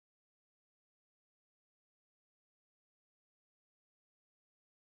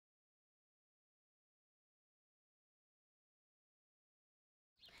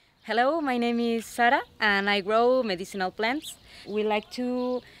Hello, my name is Sara and I grow medicinal plants. We like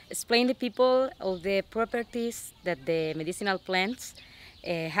to explain to people of the properties that the medicinal plants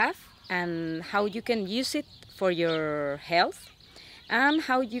have and how you can use it for your health and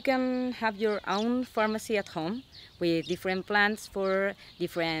how you can have your own pharmacy at home with different plants for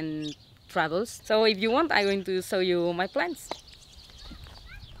different travels. So if you want, I'm going to show you my plants.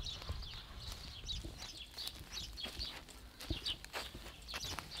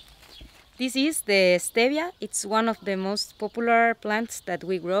 This is the stevia. It's one of the most popular plants that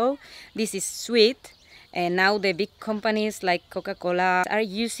we grow. This is sweet, and now the big companies like Coca-Cola are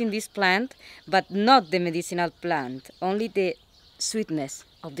using this plant, but not the medicinal plant, only the sweetness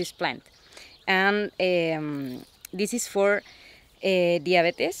of this plant. And this is for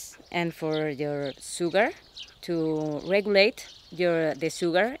diabetes and for your sugar, to regulate the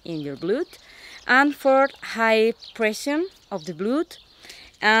sugar in your blood, and for high pressure of the blood.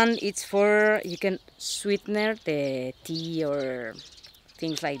 And it's for, you can sweeten the tea or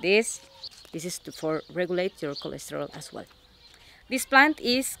things like this. This is for regulate your cholesterol as well. This plant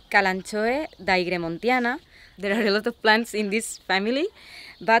is Kalanchoe daigremontiana. There are a lot of plants in this family,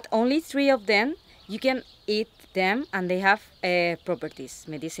 but only 3 of them, you can eat them and they have properties,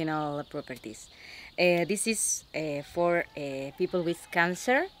 medicinal properties. This is for people with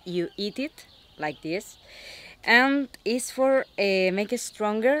cancer. You eat it like this. And it's for make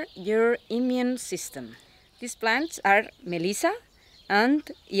stronger your immune system. These plants are Melissa and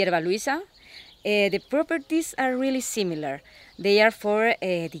Hierba Luisa. The properties are really similar. They are for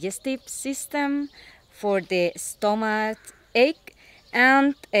a digestive system, for the stomach ache,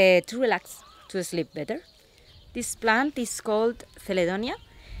 and to relax, to sleep better. This plant is called Celedonia,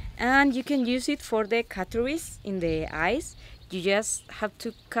 and you can use it for the cataracts in the eyes. You just have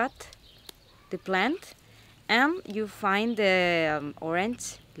to cut the plant and you find the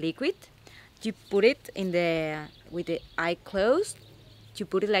orange liquid. You put it in with the eye closed. You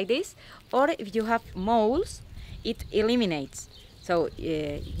put it like this, or if you have moles, it eliminates. So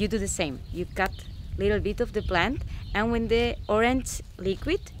you do the same. You cut little bit of the plant, and when the orange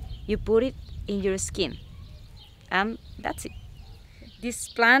liquid, you put it in your skin, and that's it. This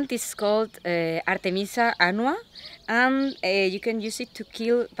plant is called Artemisia annua, and you can use it to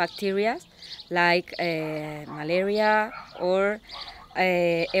kill bacteria like malaria or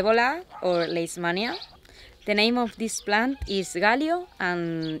Ebola or Leishmania. The name of this plant is Gallio,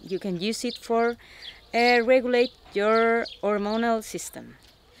 and you can use it for regulate your hormonal system.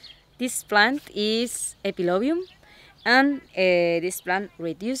 This plant is Epilobium, and this plant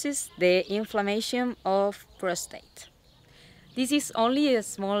reduces the inflammation of prostate. This is only a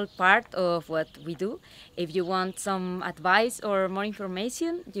small part of what we do. If you want some advice or more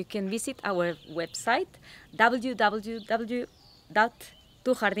information, you can visit our website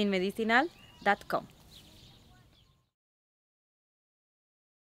www.tujardinmedicinal.com.